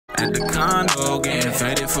At the condo, getting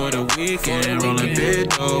faded for the weekend. Rolling big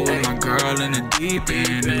dough with my girl in the deep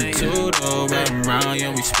end. In the two-door, riding around,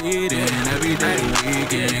 yeah, we speeding. Every day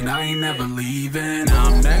weekend, I ain't never leaving.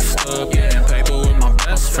 Now I'm next up, getting paper with my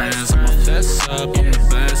best friends. I'm a fess up, I'm the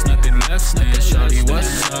best, nothing less than. Shawty,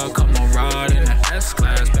 what's up? Come on, ride in the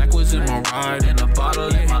S-Class. Backwards in my ride, and a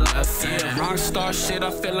bottle in my left hand. Rockstar shit,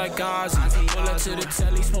 I feel like Ozzy. Pull up to the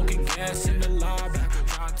telly, smoking gas in the lobby.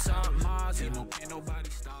 Drop top Mozzie, no can't nobody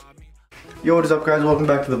stop me. Yo, what is up, guys? Welcome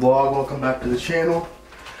back to the vlog. Welcome back to the channel.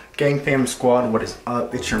 Gang Fam Squad, what is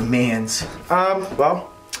up? It's your mans.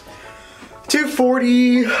 Well,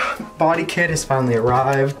 240 body kit has finally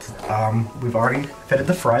arrived. We've already fitted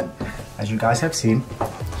the front, as you guys have seen.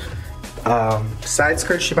 Side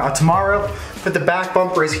skirt ship out tomorrow, but the back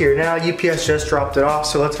bumper is here now. UPS just dropped it off,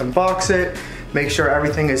 so let's unbox it, make sure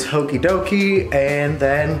everything is hokey dokey, and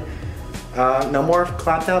then no more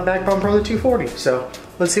clapped out back bumper on the 240. So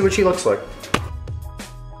let's see what she looks like.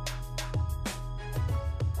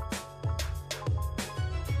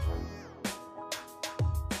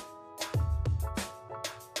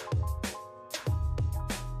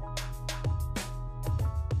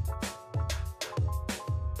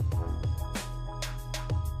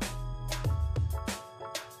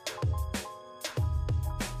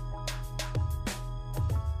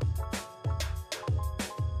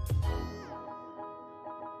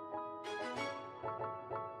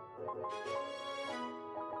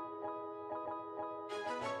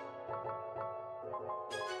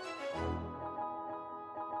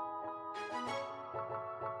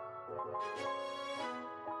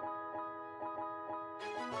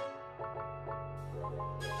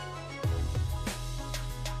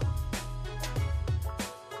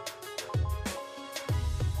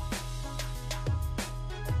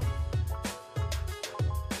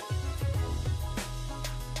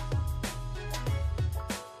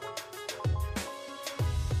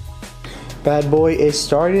 Bad boy is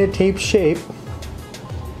starting to take shape,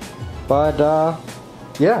 but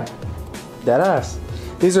yeah, dead ass.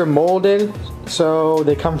 These are molded, so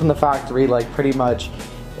they come from the factory like pretty much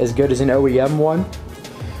as good as an OEM one.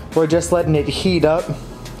 We're just letting it heat up,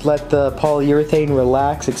 let the polyurethane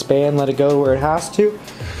relax, expand, let it go where it has to.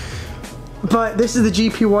 But this is the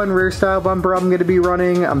GP1 rear style bumper I'm gonna be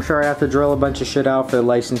running. I'm sure I have to drill a bunch of shit out for the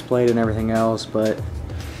license plate and everything else, but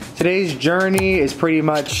today's journey is pretty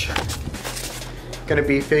much gonna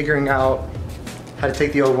be figuring out how to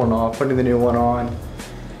take the old one off, putting the new one on,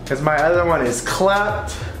 because my other one is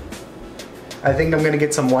clapped. I think I'm gonna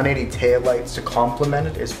get some 180 taillights to complement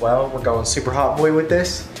it as well. We're going super hot boy with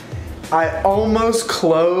this. I almost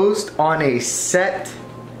closed on a set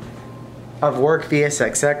of work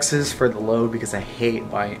VSXXs for the load because I hate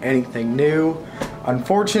buying anything new.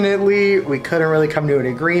 Unfortunately, we couldn't really come to an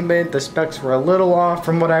agreement. The specs were a little off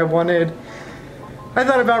from what I wanted. I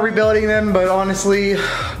thought about rebuilding them, but honestly,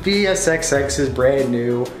 VSXXs brand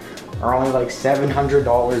new are only like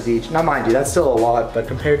 $700 each. Now mind you, that's still a lot, but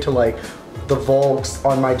compared to like the Volks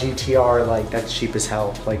on my GTR, like that's cheap as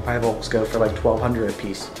hell. Like my Volks go for like $1,200 a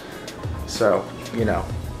piece. So, you know,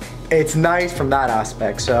 it's nice from that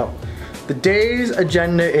aspect. So the day's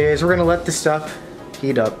agenda is we're gonna let this stuff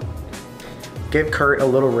heat up, give Kurt a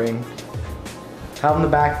little ring, have him the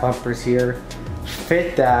back bumpers here,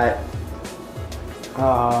 fit that,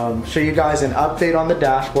 show you guys an update on the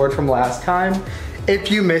dashboard from last time. If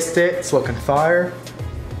you missed it, it's looking fire.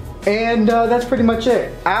 And that's pretty much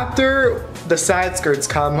it. After the side skirts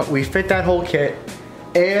come, we fit that whole kit,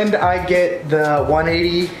 and I get the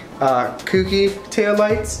 180 kooky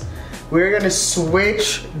taillights. We're gonna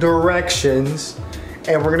switch directions,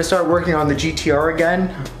 and we're gonna start working on the GTR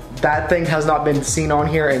again. That thing has not been seen on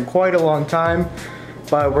here in quite a long time.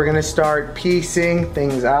 But we're gonna start piecing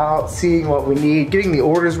things out, seeing what we need, getting the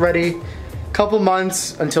orders ready. Couple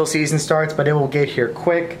months until season starts, but it will get here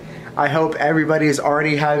quick. I hope everybody is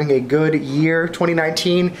already having a good year,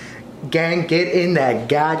 2019. Gang, get in that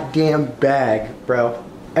goddamn bag, bro.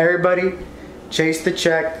 Everybody, chase the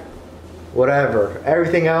check, whatever.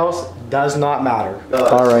 Everything else does not matter.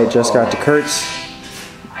 All right, just got to Kurt's.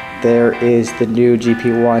 There is the new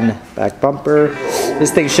GP1 back bumper.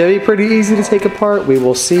 This thing should be pretty easy to take apart. We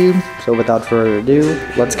will see. So without further ado,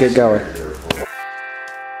 let's get going.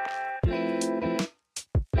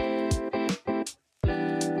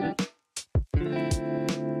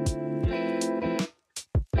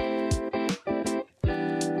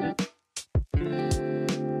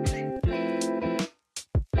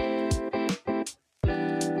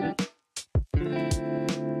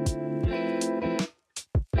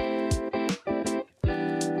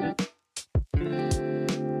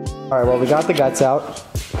 All right, well, we got the guts out,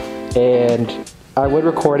 and I would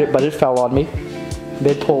record it, but it fell on me.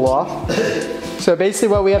 They pull off. So basically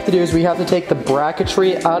what we have to do is we have to take the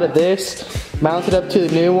bracketry out of this, mount it up to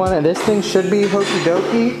the new one, and this thing should be hokey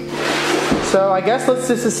dokey. So I guess let's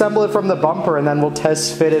disassemble it from the bumper and then we'll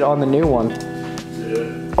test fit it on the new one.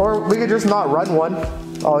 Yeah. Or we could just not run one.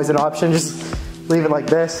 Always an option, just leave it like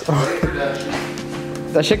this.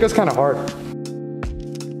 That shit goes kind of hard.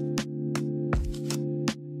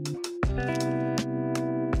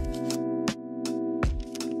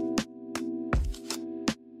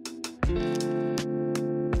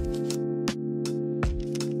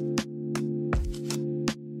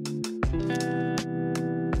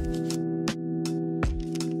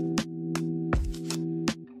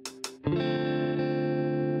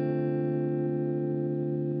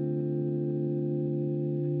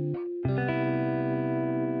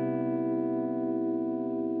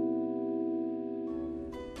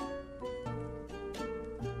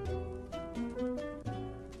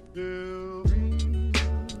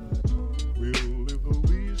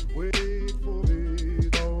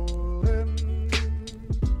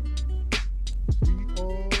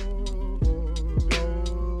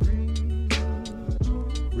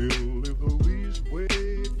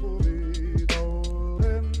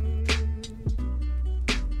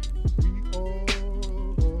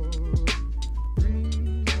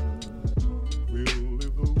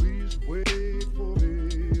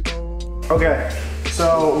 Okay,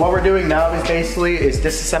 so what we're doing now is basically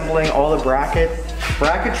disassembling all the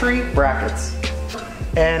bracketry brackets.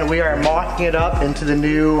 And we are mocking it up into the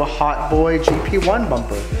new Hot Boy GP1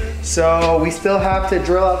 bumper. So we still have to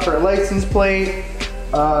drill out for a license plate.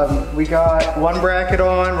 We got one bracket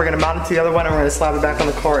on, we're gonna mount it to the other one, and we're gonna slap it back on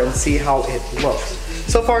the car and see how it looks.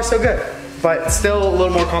 So far so good, but still a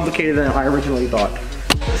little more complicated than I originally thought.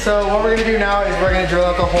 So what we're gonna do now is we're gonna drill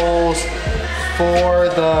out the holes for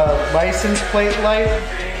the license plate light.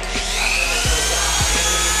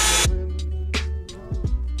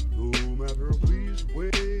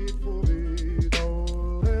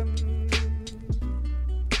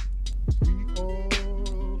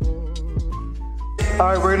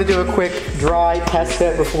 Alright, we're gonna do a quick dry test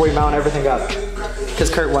fit before we mount everything up. Because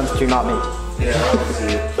Kurt wants to, not me. Yeah,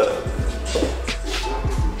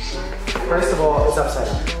 first of all, it's upside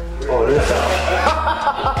down. Oh, it is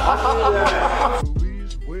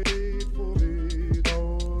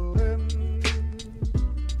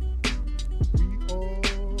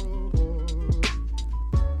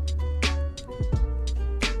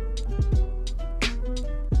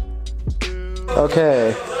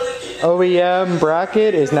Okay, OEM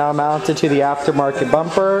bracket is now mounted to the aftermarket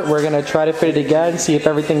bumper. We're gonna try to fit it again, see if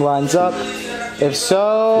everything lines up. If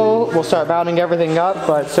so, we'll start mounting everything up,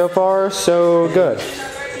 but so far, so good.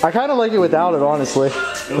 I kind of like it without it, honestly.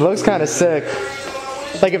 It looks kind of sick.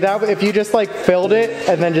 Like if you just like filled it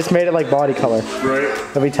and then just made it like body color. Right.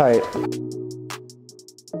 That'd be tight.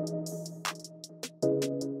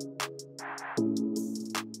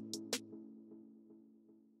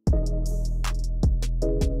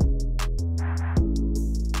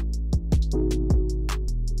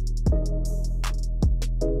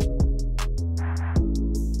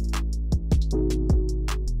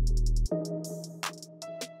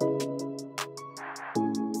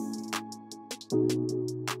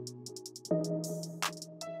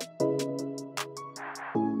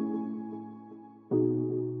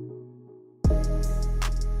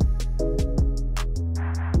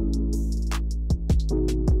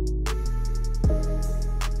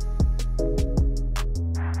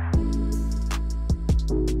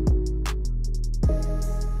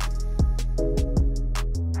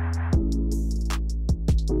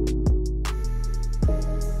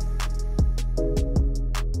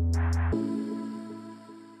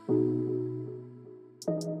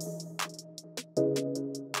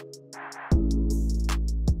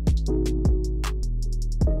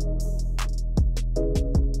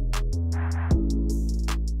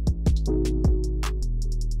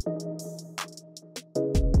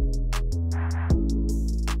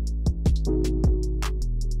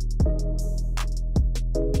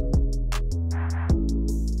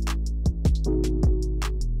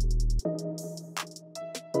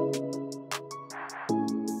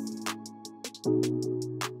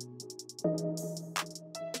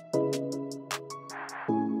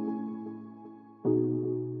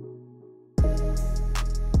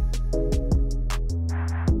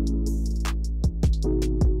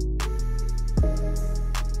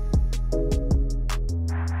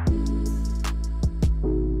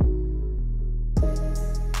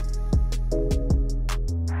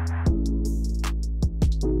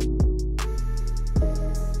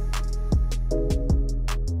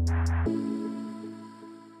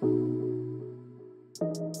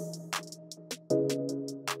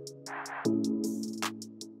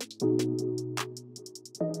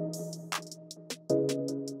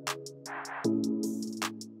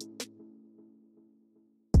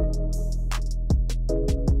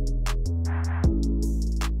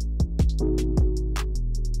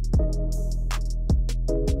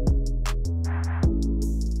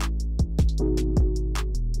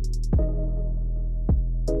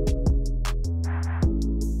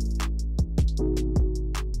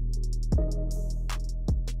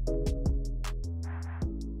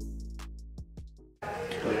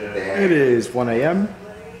 It is 1 a.m.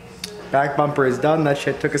 Back bumper is done. That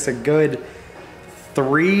shit took us a good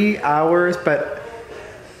 3 hours, but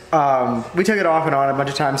we took it off and on a bunch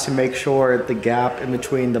of times to make sure the gap in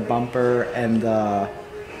between the bumper and the,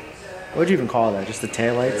 what would you even call that? Just the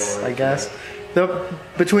taillights, I guess.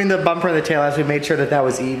 Between the bumper and the taillights, we made sure that that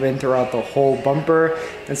was even throughout the whole bumper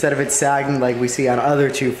instead of it sagging like we see on other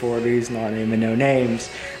 240s, not naming no names.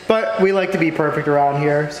 But we like to be perfect around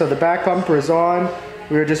here. So the back bumper is on.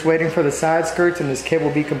 We were just waiting for the side skirts and this kit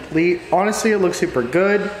will be complete. Honestly, it looks super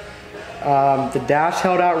good. The dash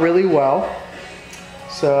held out really well.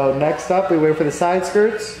 So next up, we wait for the side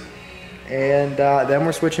skirts and then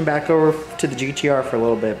we're switching back over to the GTR for a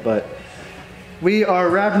little bit. But we are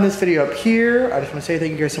wrapping this video up here. I just want to say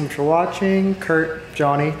thank you guys so much for watching. Kurt,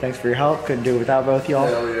 Johnny, thanks for your help. Couldn't do it without both y'all.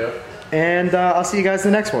 Hell yeah. And I'll see you guys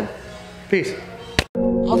in the next one. Peace.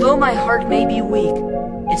 Although my heart may be weak,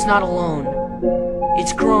 it's not alone.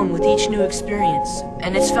 It's grown with each new experience,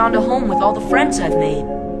 and it's found a home with all the friends I've made.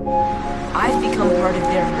 I've become part of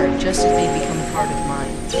their heart just as they've become a part of mine.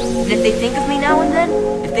 And if they think of me now and then,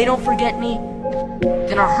 if they don't forget me,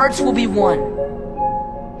 then our hearts will be one.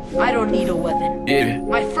 I don't need a weapon. Yeah.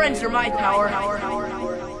 My friends are my power.